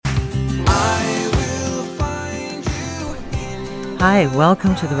Hi,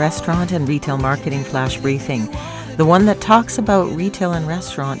 welcome to the Restaurant and Retail Marketing Flash Briefing, the one that talks about retail and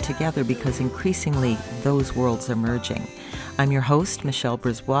restaurant together because increasingly those worlds are merging. I'm your host, Michelle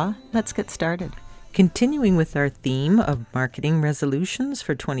Brisbois. Let's get started. Continuing with our theme of marketing resolutions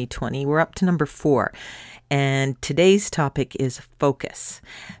for 2020, we're up to number 4. And today's topic is focus.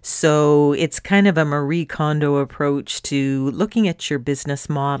 So it's kind of a Marie Kondo approach to looking at your business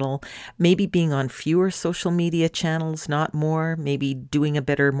model, maybe being on fewer social media channels, not more, maybe doing a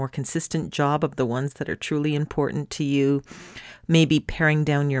better, more consistent job of the ones that are truly important to you, maybe paring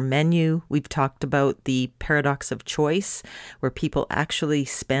down your menu. We've talked about the paradox of choice, where people actually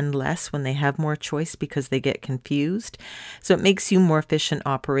spend less when they have more choice because they get confused. So it makes you more efficient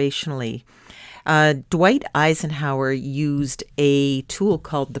operationally. Dwight Eisenhower used a tool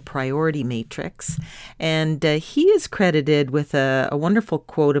called the Priority Matrix, and he is credited with a wonderful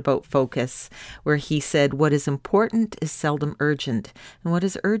quote about focus, where he said, "What is important is seldom urgent, and what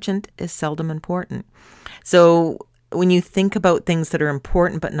is urgent is seldom important." So when you think about things that are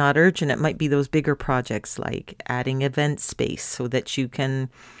important but not urgent, it might be those bigger projects like adding event space so that you can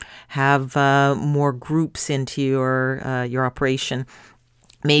have more groups into your operation.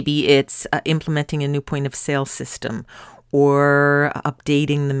 Maybe it's implementing a new point of sale system or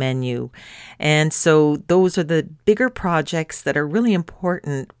updating the menu. And so those are the bigger projects that are really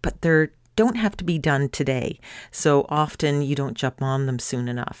important, but they don't have to be done today. So often you don't jump on them soon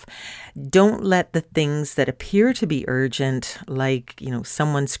enough. Don't let the things that appear to be urgent, like,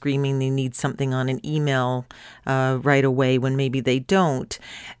 someone screaming they need something on an email right away when maybe they don't,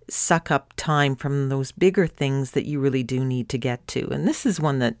 suck up time from those bigger things that you really do need to get to. And this is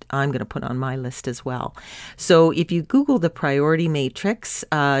one that I'm going to put on my list as well. So if you Google the Priority Matrix,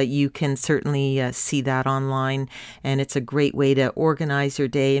 you can certainly see that online. And it's a great way to organize your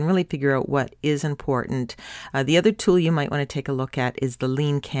day and really figure out what is important. The other tool you might want to take a look at is the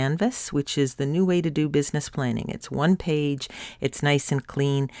Lean Canvas, which is the new way to do business planning. It's one page, it's nice and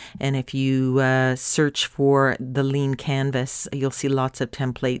clean. And if you search for the Lean Canvas, you'll see lots of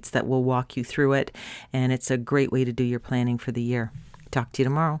templates that will walk you through it, and it's a great way to do your planning for the year. Talk to you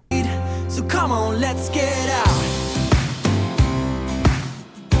tomorrow. So come on, let's get out.